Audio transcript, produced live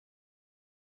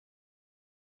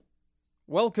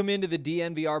Welcome into the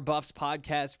DNVR Buffs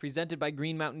podcast presented by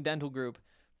Green Mountain Dental Group.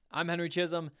 I'm Henry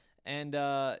Chisholm, and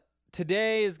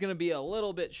today is going to be a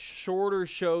little bit shorter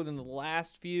show than the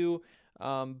last few,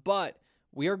 but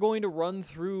we are going to run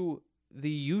through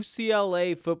the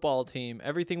UCLA football team,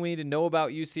 everything we need to know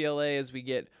about UCLA as we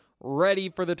get ready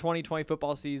for the 2020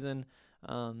 football season.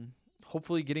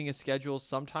 Hopefully getting a schedule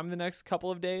sometime in the next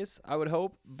couple of days, I would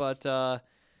hope, but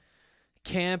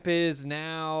camp is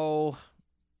now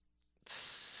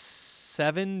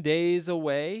 7 days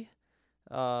away.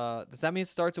 Does that mean it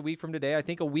starts a week from today? I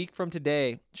think a week from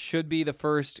today should be the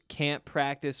first camp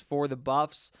practice for the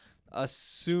Buffs,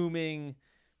 assuming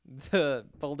the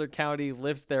Boulder County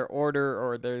lifts their order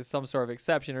or there's some sort of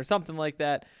exception or something like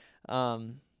that.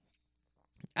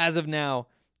 As of now,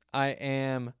 I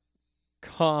am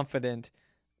confident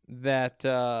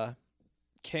that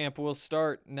camp will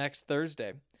start next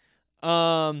Thursday.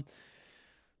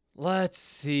 Let's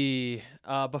see.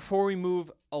 Before we move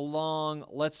along,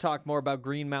 let's talk more about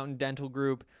Green Mountain Dental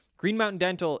Group. Green Mountain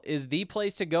Dental is the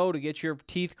place to go to get your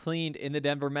teeth cleaned in the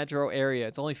Denver metro area.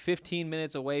 It's only 15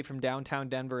 minutes away from downtown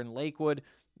Denver and Lakewood.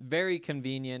 Very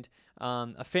convenient.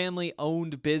 A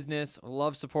family-owned business.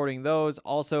 Love supporting those.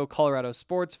 Also, Colorado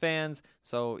sports fans,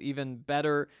 so even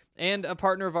better. And a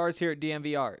partner of ours here at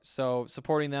DNVR. So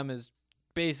supporting them is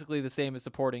basically the same as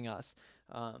supporting us.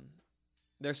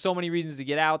 There's so many reasons to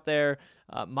get out there.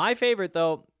 My favorite,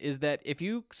 though, is that if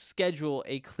you schedule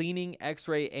a cleaning,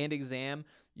 x-ray, and exam,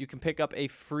 you can pick up a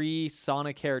free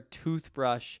Sonicare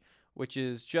toothbrush, which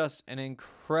is just an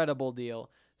incredible deal.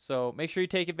 So make sure you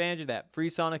take advantage of that. Free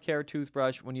Sonicare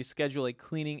toothbrush when you schedule a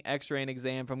cleaning, x-ray, and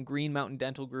exam from Green Mountain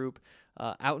Dental Group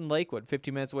out in Lakewood,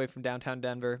 15 minutes away from downtown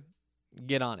Denver.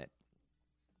 Get on it.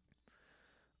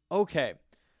 Okay,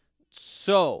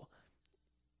 so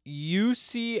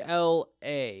UCLA,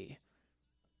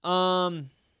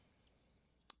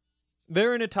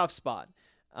 they're in a tough spot.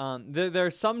 There are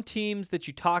some teams that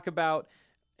you talk about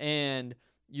and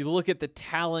you look at the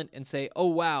talent and say, oh,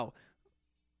 wow,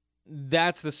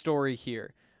 that's the story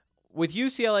here. With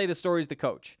UCLA, the story is the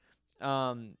coach.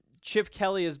 Chip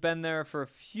Kelly has been there for a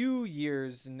few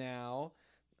years now,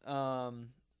 and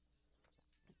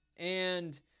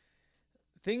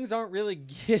things aren't really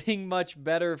getting much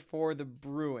better for the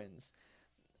Bruins.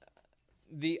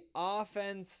 The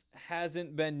offense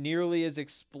hasn't been nearly as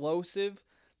explosive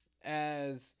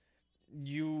as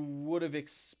you would have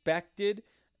expected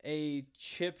a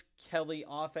Chip Kelly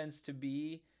offense to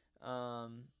be,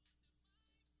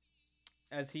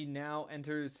 as he now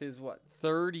enters his,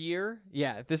 third year?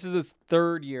 Yeah, this is his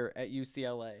third year at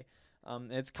UCLA.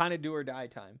 It's kind of do or die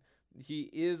time. He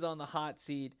is on the hot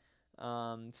seat.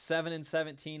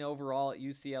 7-17 overall at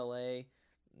UCLA.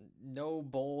 No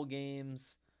bowl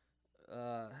games.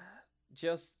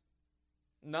 Just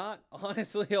not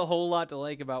honestly a whole lot to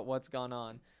like about what's gone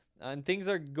on. And things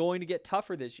are going to get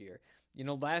tougher this year. You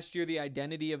know, last year the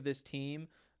identity of this team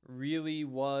really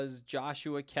was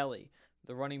Joshua Kelly,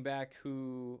 the running back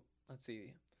who,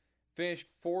 finished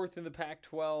fourth in the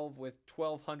Pac-12 with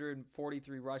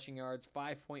 1,243 rushing yards,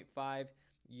 5.5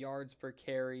 yards per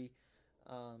carry.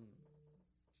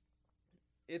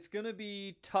 It's going to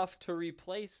be tough to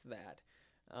replace that.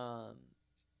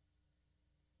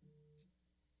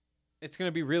 It's going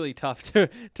to be really tough to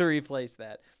replace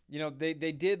that. You know, they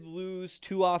did lose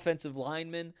two offensive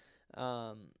linemen,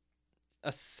 a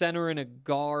center and a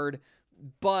guard,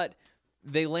 but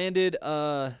they landed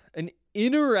an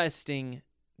interesting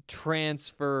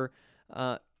transfer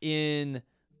in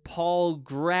Paul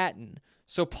Gratton.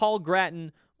 So Paul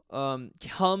Gratton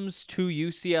comes to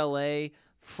UCLA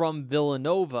from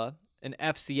Villanova, an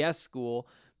FCS school,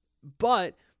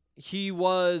 but he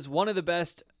was one of the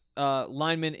best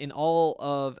linemen in all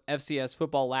of FCS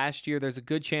football last year. There's a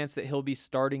good chance that he'll be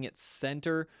starting at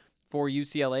center for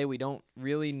UCLA. We don't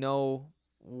really know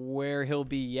where he'll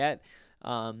be yet,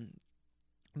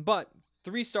 but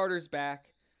three starters back.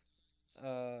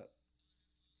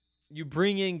 You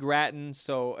bring in Gratton,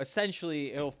 so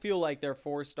essentially it'll feel like they're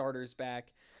four starters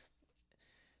back.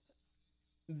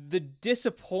 The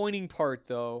disappointing part,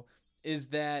 though, is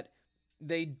that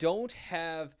they don't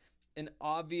have an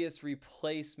obvious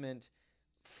replacement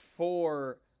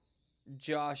for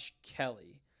Josh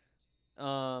Kelly.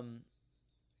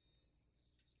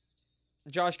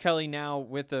 Josh Kelly now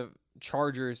with the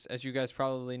Chargers, as you guys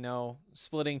probably know,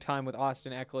 splitting time with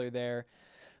Austin Eckler there.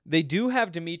 They do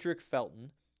have Demetric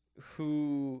Felton,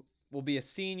 who will be a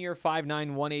senior, 5'9",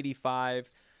 185.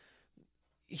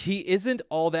 He isn't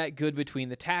all that good between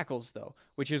the tackles, though,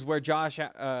 which is where Josh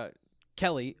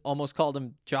Kelly, almost called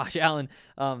him Josh Allen.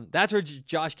 That's where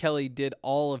Josh Kelly did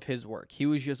all of his work. He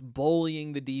was just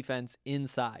bullying the defense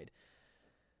inside.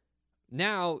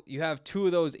 Now you have two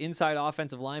of those inside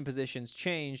offensive line positions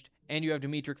changed, and you have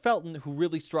Demetric Felton, who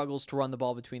really struggles to run the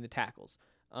ball between the tackles.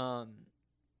 Felton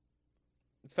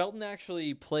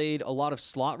actually played a lot of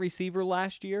slot receiver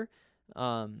last year.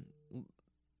 As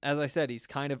I said, he's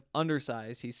kind of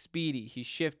undersized. He's speedy. He's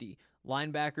shifty.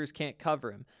 Linebackers can't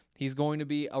cover him. He's going to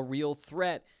be a real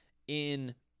threat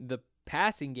in the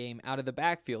passing game out of the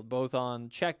backfield, both on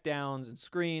checkdowns and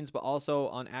screens, but also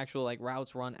on actual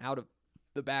routes run out of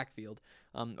the backfield,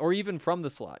 or even from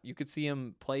the slot. You could see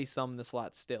him play some in the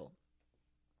slot still.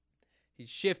 He's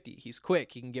shifty. He's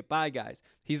quick. He can get by guys.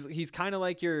 He's kind of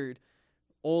like your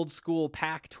old school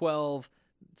Pac-12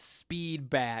 speed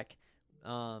back.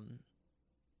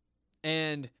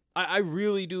 And I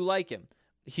really do like him.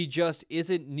 He just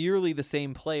isn't nearly the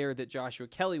same player that Joshua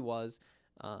Kelly was.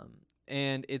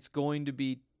 And it's going to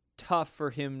be tough for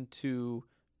him to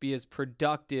be as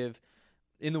productive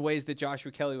in the ways that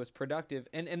Joshua Kelly was productive.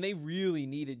 And they really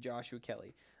needed Joshua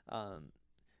Kelly.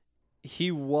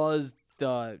 He was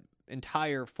the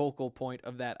entire focal point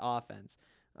of that offense.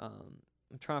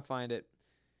 I'm trying to find it.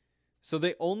 So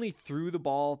they only threw the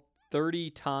ball 30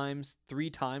 times,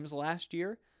 3 times last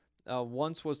year.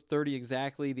 Once was 30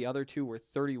 exactly. The other 2 were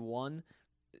 31.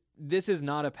 This is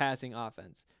not a passing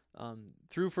offense.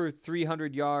 Threw for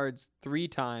 300 yards 3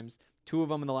 times, 2 of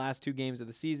them in the last 2 games of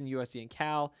the season, USC and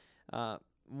Cal.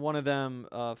 One of them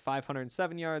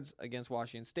 507 yards against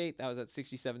Washington State. That was at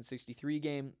 67-63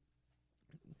 game.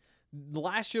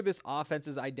 Last year, this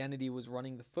offense's identity was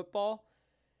running the football.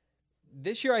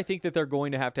 This year, I think that they're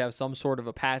going to have some sort of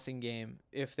a passing game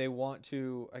if they want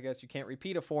to. I guess you can't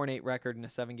repeat a 4-8 record in a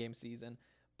 7-game season,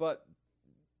 but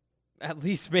at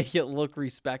least make it look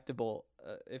respectable,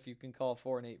 if you can call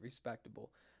 4-8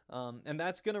 respectable. And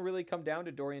that's going to really come down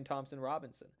to Dorian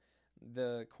Thompson-Robinson,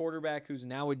 the quarterback who's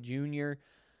now a junior.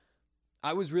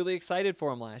 I was really excited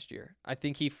for him last year. I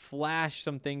think he flashed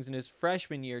some things in his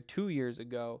freshman year 2 years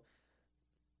ago,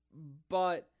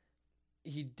 but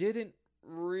he didn't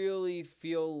really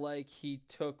feel like he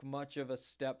took much of a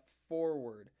step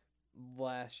forward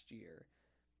last year.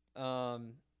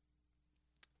 Let's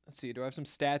see, do I have some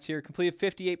stats here? Completed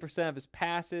 58% of his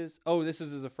passes. Oh, this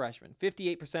is as a freshman.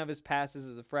 58% of his passes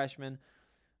as a freshman.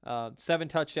 7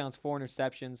 touchdowns, 4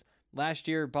 interceptions. Last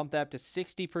year, bumped that up to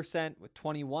 60% with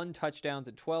 21 touchdowns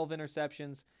and 12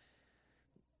 interceptions.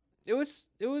 It was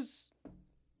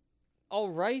all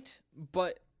right,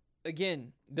 but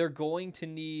again, they're going to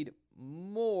need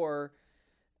more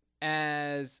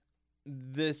as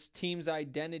this team's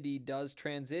identity does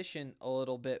transition a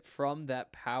little bit from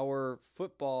that power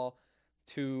football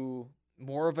to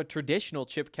more of a traditional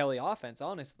Chip Kelly offense,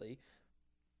 honestly.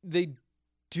 They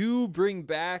do bring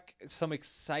back some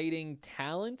exciting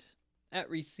talent at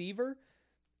receiver.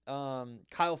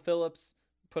 Kyle Phillips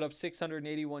put up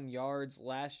 681 yards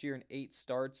last year in 8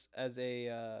 starts as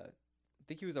I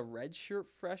think he was a redshirt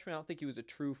freshman. I don't think he was a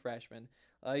true freshman.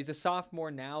 He's a sophomore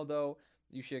now, though.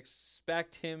 You should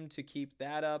expect him to keep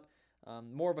that up.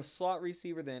 More of a slot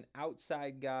receiver than an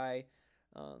outside guy.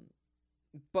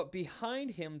 But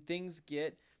behind him, things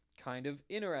get kind of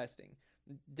interesting.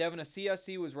 Devin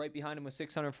Asiasi was right behind him with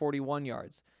 641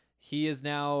 yards. He is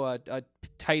now a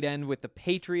tight end with the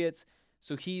Patriots,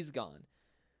 so he's gone.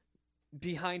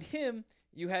 Behind him,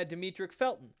 you had Demetric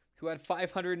Felton, who had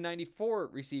 594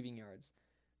 receiving yards.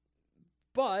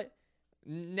 But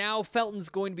now Felton's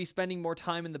going to be spending more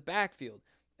time in the backfield.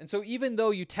 And so even though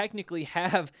you technically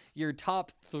have your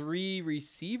top 3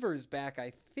 receivers back,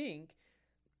 I think,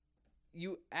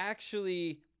 you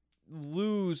actually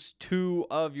lose 2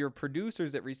 of your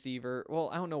producers at receiver.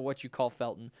 Well, I don't know what you call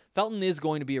Felton. Felton is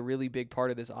going to be a really big part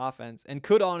of this offense and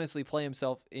could honestly play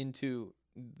himself into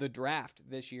the draft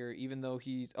this year, even though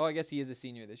I guess he is a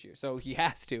senior this year, so he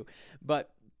has to. But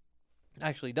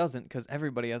actually doesn't, because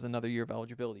everybody has another year of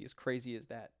eligibility, as crazy as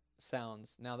that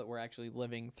sounds now that we're actually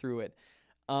living through it.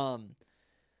 The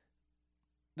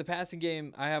passing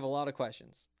game, I have a lot of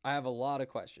questions.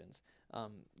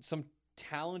 Some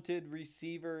talented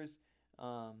receivers,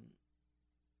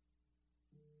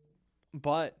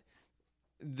 but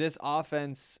this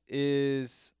offense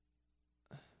is,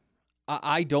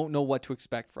 I don't know what to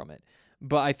expect from it.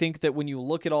 But I think that when you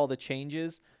look at all the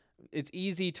changes, it's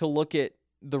easy to look at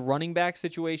the running back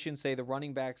situation, say the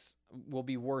running backs will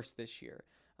be worse this year.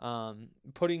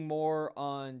 Putting more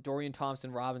on Dorian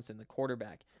Thompson-Robinson, the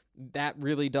quarterback, that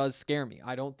really does scare me.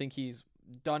 I don't think he's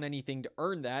done anything to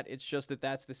earn that. It's just that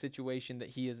that's the situation that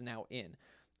he is now in.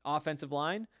 Offensive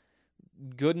line,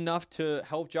 good enough to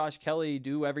help Josh Kelly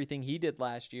do everything he did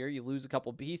last year. You lose a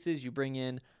couple pieces. You bring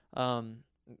in an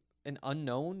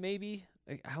unknown, maybe.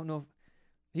 I don't know.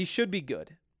 He should be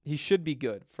good. He should be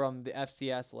good from the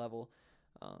FCS level.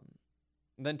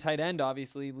 Then tight end,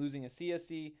 obviously, losing a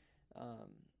CSC.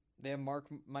 They have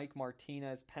Mike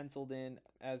Martinez penciled in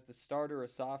as the starter, a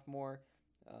sophomore.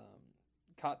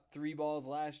 Caught 3 balls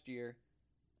last year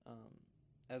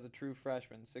as a true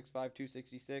freshman, 6'5",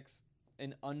 266,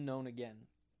 an unknown again.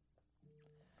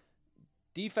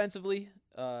 Defensively,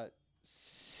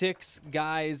 6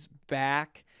 guys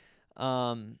back.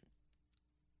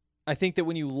 I think that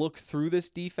when you look through this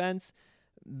defense,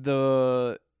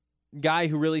 the guy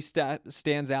who really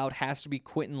stands out has to be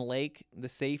Quentin Lake, the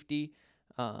safety.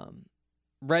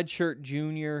 Redshirt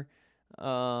junior.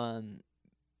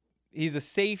 He's a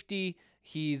safety.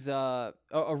 He's a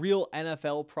real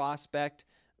NFL prospect.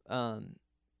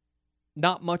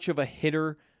 Not much of a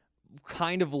hitter.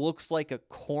 Kind of looks like a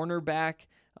cornerback.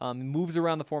 Moves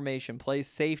around the formation. Plays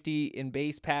safety in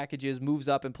base packages. Moves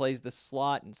up and plays the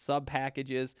slot and sub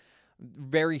packages.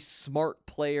 Very smart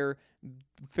player.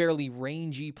 Fairly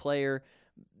rangy player.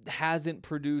 Hasn't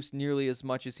produced nearly as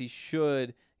much as he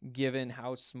should, given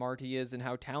how smart he is and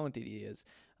how talented he is.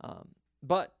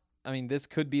 But, I mean, this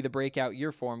could be the breakout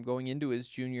year for him going into his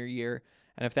junior year.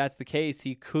 And if that's the case,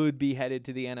 he could be headed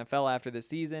to the NFL after the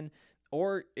season.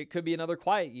 Or it could be another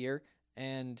quiet year,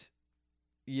 and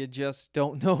you just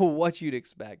don't know what you'd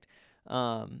expect.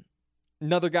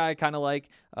 Another guy kind of like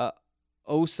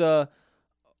Osa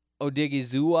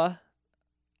Odigizua.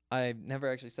 I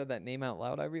never actually said that name out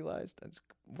loud, I realized.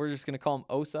 We're just going to call him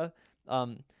Osa.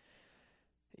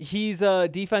 He's a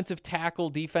defensive tackle,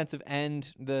 defensive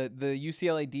end. The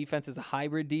UCLA defense is a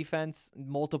hybrid defense,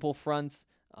 multiple fronts.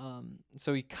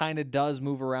 So he kind of does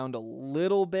move around a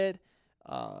little bit.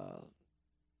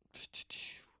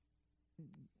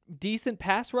 Decent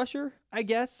pass rusher, I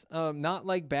guess. Not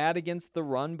like bad against the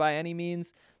run by any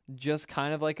means. Just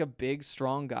kind of like a big,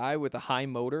 strong guy with a high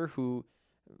motor who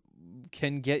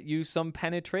can get you some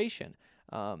penetration.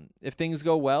 If things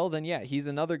go well, then yeah, he's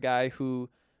another guy who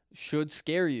should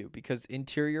scare you because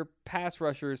interior pass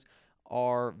rushers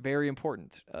are very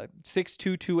important.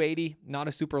 6'2", 280, not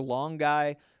a super long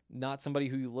guy, not somebody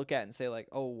who you look at and say like,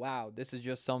 oh wow, this is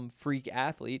just some freak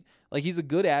athlete. Like, he's a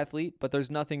good athlete, but there's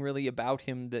nothing really about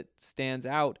him that stands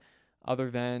out other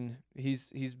than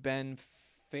he's been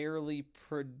fairly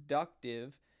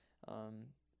productive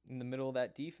in the middle of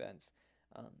that defense.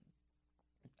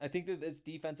 I think that this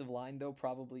defensive line, though,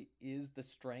 probably is the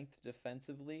strength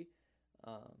defensively.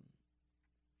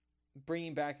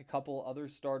 Bringing back a couple other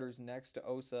starters next to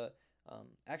Osa.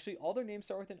 Actually, all their names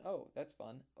start with an O. That's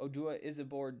fun. Odua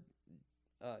Isabor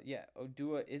Otito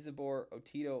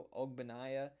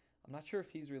Ogbenaya. I'm not sure if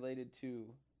he's related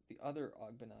to the other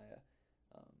Ogbenaya.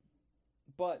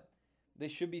 But they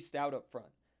should be stout up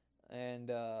front.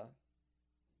 And at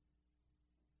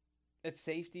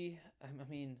safety, I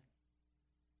mean,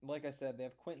 like I said, they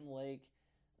have Quentin Lake,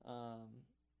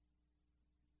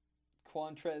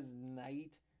 Quantrez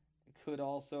Knight could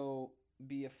also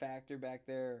be a factor back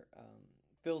there.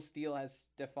 Phil Steele has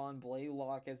Stefan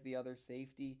Blaylock as the other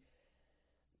safety.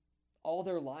 All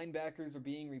their linebackers are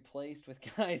being replaced with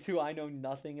guys who I know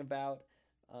nothing about.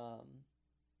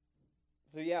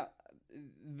 So yeah,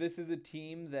 this is a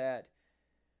team that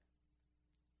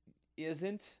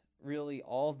isn't really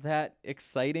all that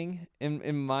exciting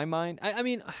in my mind. I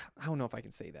mean, I don't know if I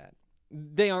can say that.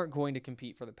 They aren't going to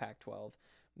compete for the Pac-12.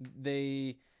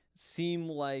 They seem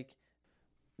like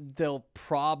they'll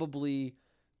probably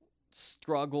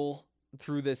struggle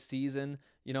through this season.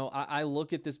 You know, I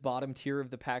look at this bottom tier of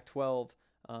the Pac-12,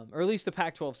 or at least the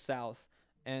Pac-12 South,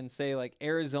 and say like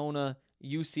Arizona,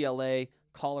 UCLA,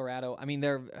 Colorado. I mean,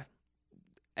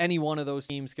 any one of those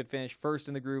teams could finish first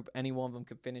in the group. Any one of them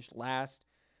could finish last.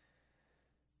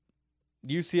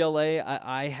 UCLA,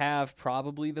 I have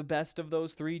probably the best of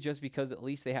those three just because at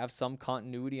least they have some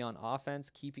continuity on offense,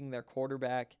 keeping their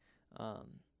quarterback. I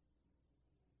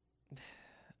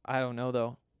don't know,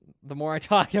 though. The more I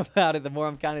talk about it, the more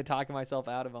I'm kind of talking myself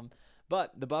out of them.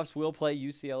 But the Buffs will play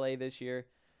UCLA this year.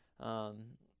 I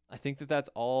think that's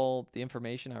all the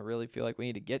information I really feel like we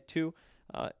need to get to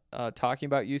talking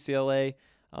about UCLA.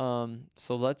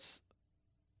 So let's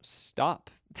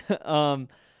stop.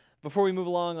 Before we move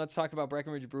along, let's talk about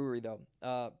Breckenridge Brewery, though.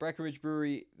 Breckenridge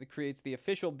Brewery creates the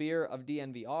official beer of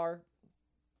DNVR.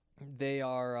 They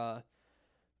are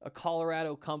a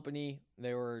Colorado company.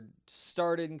 They were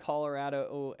started in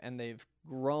Colorado, and they've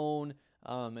grown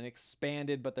and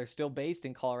expanded, but they're still based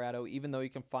in Colorado, even though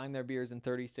you can find their beers in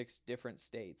 36 different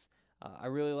states. I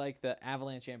really like the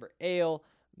Avalanche Amber Ale.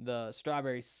 the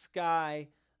Strawberry Sky.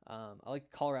 I like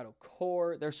the Colorado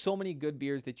Core. There's so many good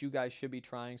beers that you guys should be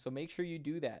trying. So make sure you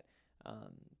do that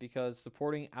because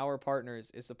supporting our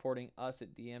partners is supporting us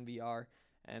at DNVR,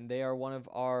 and they are one of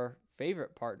our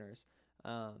favorite partners.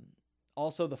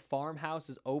 Also, the farmhouse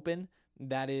is open.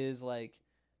 That is like,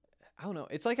 I don't know.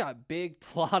 It's like a big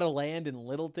plot of land in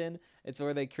Littleton. It's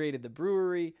where they created the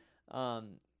brewery.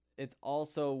 It's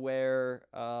also where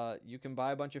you can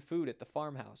buy a bunch of food at the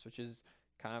farmhouse, which is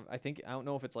kind of, I don't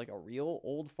know if it's like a real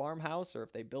old farmhouse or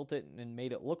if they built it and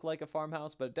made it look like a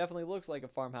farmhouse, but it definitely looks like a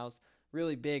farmhouse.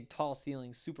 Really big, tall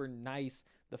ceilings, super nice.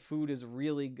 The food is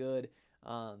really good.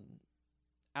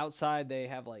 Outside, they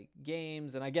have like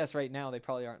games, and I guess right now they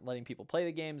probably aren't letting people play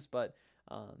the games, but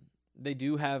they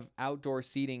do have outdoor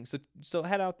seating. So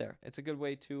head out there. It's a good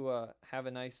way to have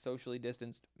a nice socially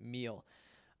distanced meal.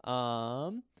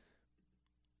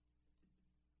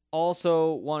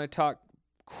 Also want to talk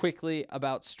quickly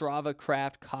about Strava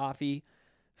Craft Coffee.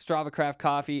 Strava Craft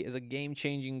Coffee is a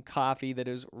game-changing coffee that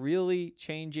is really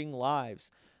changing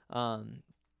lives.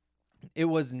 It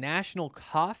was National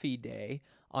Coffee Day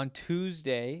on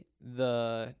Tuesday,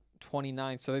 the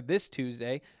 29th, so this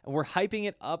Tuesday, and we're hyping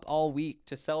it up all week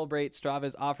to celebrate. Strava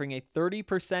is offering a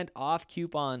 30% off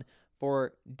coupon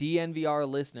for DNVR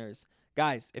listeners.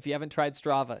 Guys, if you haven't tried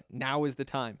Strava, now is the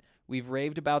time. We've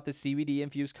raved about the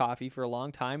CBD-infused coffee for a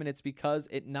long time, and it's because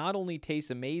it not only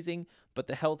tastes amazing, but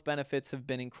the health benefits have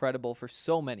been incredible for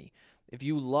so many. If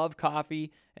you love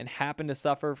coffee and happen to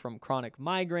suffer from chronic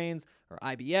migraines or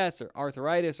IBS or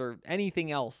arthritis or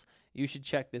anything else, you should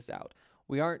check this out.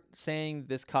 We aren't saying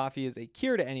this coffee is a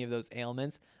cure to any of those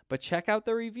ailments, but check out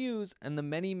the reviews and the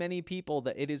many, many people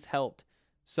that it has helped.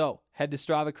 So head to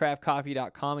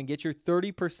StravaCraftCoffee.com and get your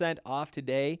 30% off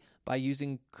today by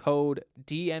using code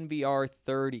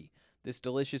DNVR30. This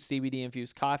delicious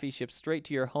CBD-infused coffee ships straight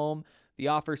to your home. The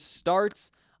offer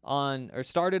started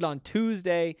on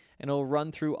Tuesday and it'll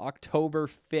run through October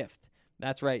 5th.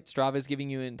 That's right. Strava is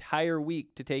giving you an entire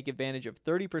week to take advantage of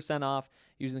 30% off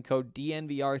using the code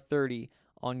DNVR30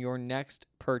 on your next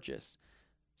purchase.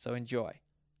 So enjoy.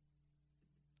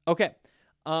 Okay.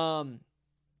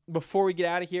 Before we get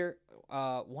out of here,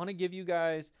 want to give you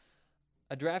guys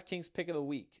a DraftKings pick of the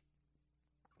week.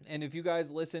 And if you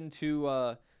guys listen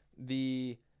to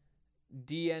the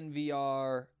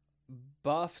DNVR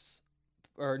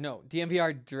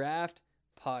DNVR Draft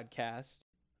podcast,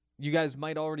 you guys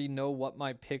might already know what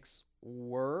my picks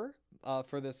were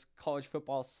for this college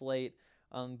football slate,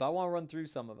 but I want to run through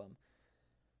some of them.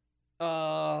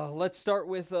 Let's start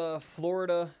with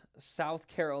Florida, South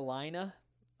Carolina.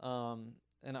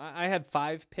 And I had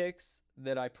 5 picks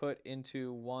that I put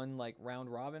into one like round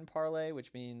robin parlay,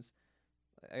 which means,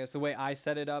 I guess the way I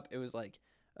set it up, it was like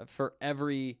for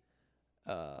every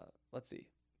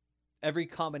every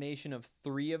combination of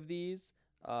 3 of these,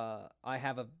 I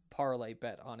have a parlay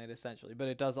bet on it essentially, but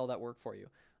it does all that work for you.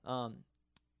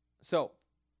 So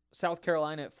South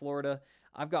Carolina at Florida.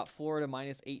 I've got Florida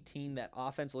minus 18. That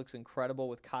offense looks incredible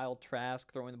with Kyle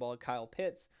Trask throwing the ball at Kyle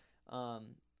Pitts.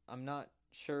 I'm not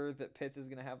sure that Pitts is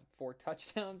going to have 4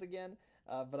 touchdowns again,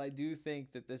 but I do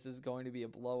think that this is going to be a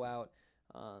blowout,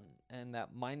 and that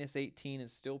minus 18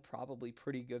 is still probably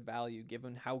pretty good value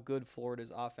given how good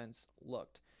Florida's offense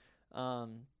looked.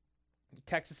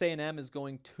 Texas A&M is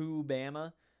going to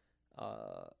Bama.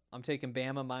 I'm taking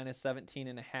Bama minus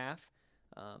 17.5.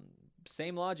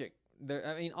 Same logic.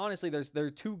 Honestly, there are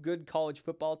 2 good college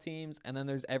football teams, and then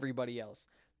there's everybody else.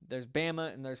 There's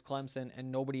Bama and there's Clemson,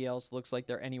 and nobody else looks like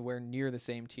they're anywhere near the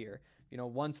same tier.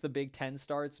 Once the Big Ten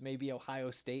starts, maybe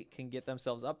Ohio State can get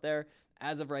themselves up there.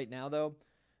 As of right now, though,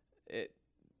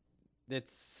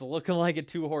 it's looking like a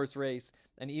 2-horse race.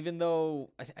 And even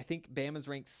though I think Bama's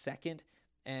ranked 2nd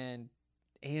and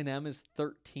A&M is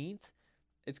 13th,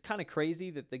 it's kind of crazy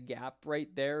that the gap right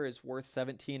there is worth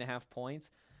 17.5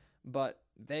 points. But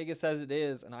Vegas says it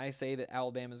is, and I say that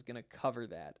Alabama's going to cover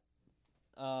that.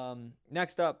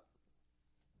 Next up,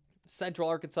 Central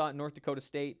Arkansas and North Dakota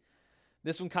State.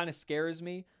 This one kind of scares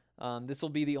me. This will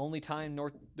be the only time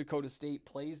North Dakota State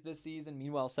plays this season.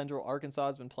 Meanwhile, Central Arkansas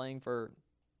has been playing for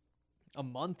a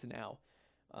month now.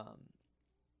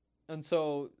 And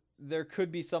so there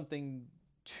could be something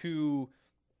to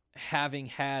having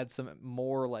had some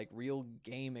more like real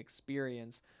game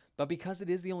experience. But because it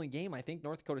is the only game, I think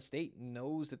North Dakota State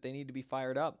knows that they need to be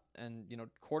fired up. And,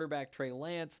 quarterback Trey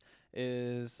Lance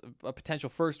is a potential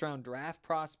first-round draft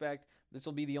prospect. This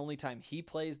will be the only time he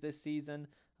plays this season.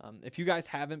 If you guys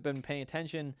haven't been paying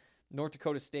attention, North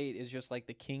Dakota State is just like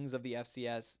the kings of the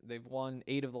FCS. They've won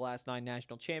 8 of the last 9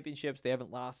 national championships. They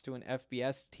haven't lost to an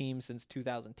FBS team since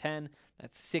 2010.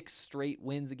 That's 6 straight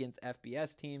wins against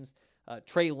FBS teams.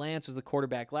 Trey Lance was the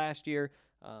quarterback last year.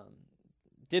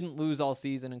 Didn't lose all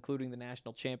season, including the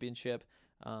national championship.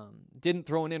 Didn't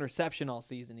throw an interception all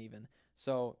season even.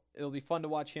 So it'll be fun to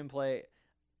watch him play.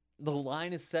 The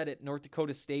line is set at North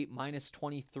Dakota State minus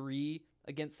 23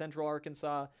 against Central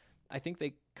Arkansas. I think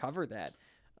they cover that.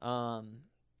 Ole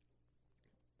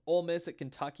Miss at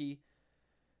Kentucky.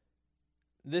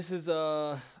 This is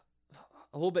a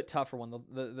little bit tougher one.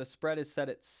 The spread is set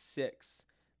at 6,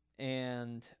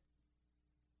 and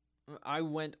I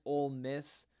went Ole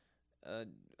Miss.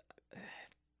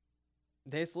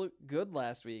 They just looked good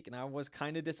last week, and I was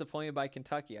kind of disappointed by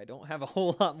Kentucky. I don't have a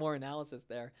whole lot more analysis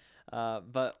there,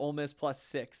 but Ole Miss plus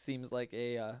 6 seems like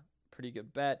a pretty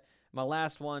good bet. My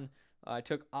last one, I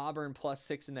took Auburn plus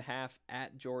 6.5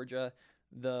 at Georgia.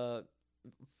 The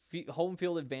home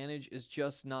field advantage is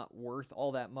just not worth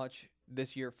all that much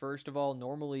this year. First of all,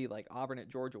 normally like Auburn at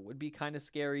Georgia would be kind of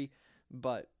scary,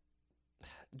 but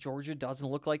Georgia doesn't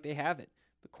look like they have it.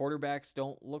 The quarterbacks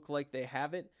don't look like they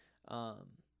have it.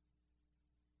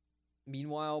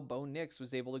 Meanwhile, Bo Nix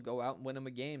was able to go out and win him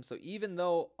a game. So even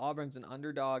though Auburn's an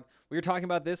underdog, we were talking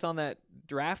about this on that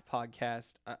draft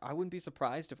podcast. I wouldn't be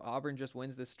surprised if Auburn just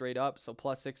wins this straight up. So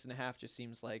plus 6.5 just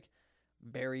seems like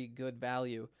very good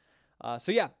value.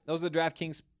 So yeah, those are the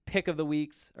DraftKings picks of the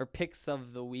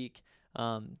week.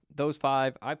 Those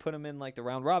 5, I put them in like the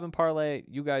round robin parlay.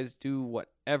 You guys do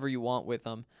whatever you want with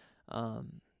them.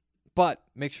 But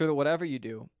make sure that whatever you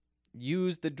do,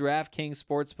 use the DraftKings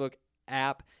Sportsbook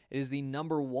app. It is the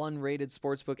number 1 rated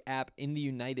sportsbook app in the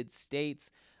United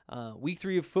States. Week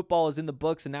 3 of football is in the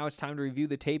books, and now it's time to review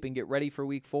the tape and get ready for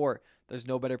week 4. There's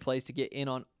no better place to get in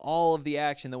on all of the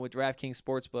action than with DraftKings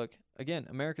Sportsbook. Again,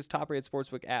 America's top-rated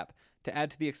sportsbook app. To add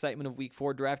to the excitement of week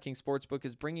 4, DraftKings Sportsbook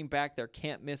is bringing back their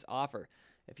can't-miss offer.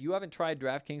 If you haven't tried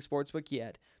DraftKings Sportsbook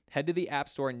yet, head to the App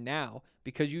Store now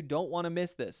because you don't want to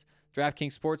miss this.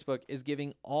 DraftKings Sportsbook is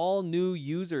giving all new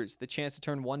users the chance to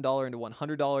turn $1 into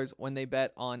 $100 when they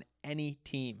bet on any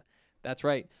team. That's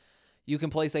right. You can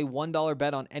place a $1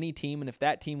 bet on any team, and if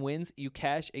that team wins, you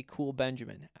cash a cool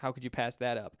Benjamin. How could you pass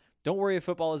that up? Don't worry if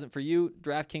football isn't for you.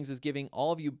 DraftKings is giving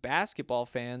all of you basketball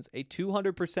fans a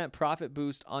 200% profit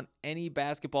boost on any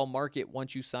basketball market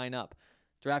once you sign up.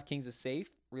 DraftKings is safe,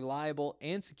 reliable,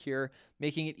 and secure,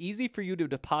 making it easy for you to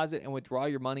deposit and withdraw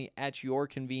your money at your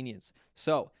convenience.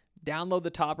 So, download the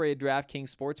top-rated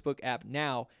DraftKings Sportsbook app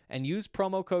now and use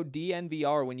promo code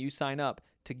DNVR when you sign up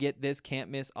to get this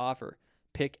can't-miss offer.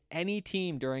 Pick any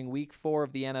team during Week 4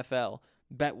 of the NFL,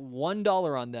 bet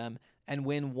 $1 on them, and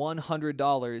win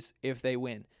 $100 if they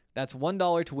win. That's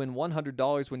 $1 to win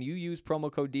 $100 when you use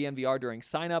promo code DNVR during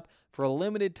sign-up for a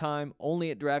limited time only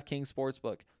at DraftKings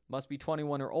Sportsbook. Must be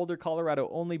 21 or older. Colorado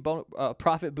only.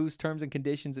 Profit boost terms and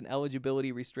conditions and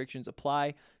eligibility restrictions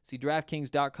apply. See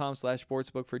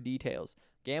DraftKings.com/sportsbook for details.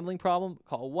 Gambling problem?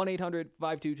 Call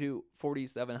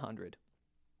 1-800-522-4700.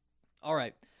 All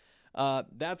right.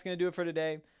 That's going to do it for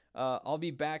today. I'll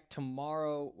be back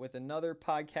tomorrow with another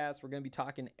podcast. We're going to be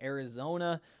talking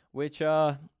Arizona, which,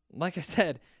 like I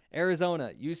said,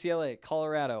 Arizona, UCLA,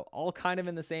 Colorado, all kind of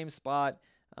in the same spot.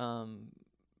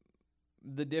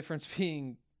 The difference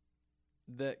being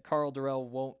that Carl Durrell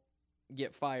won't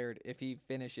get fired if he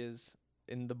finishes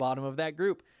in the bottom of that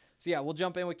group. So yeah, we'll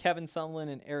jump in with Kevin Sumlin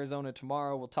in Arizona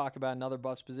tomorrow. We'll talk about another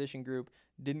Buffs position group.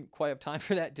 Didn't quite have time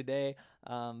for that today,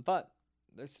 but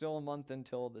there's still a month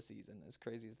until the season, as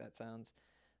crazy as that sounds.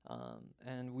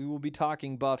 And we will be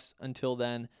talking Buffs until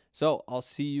then. So I'll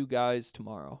see you guys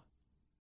tomorrow.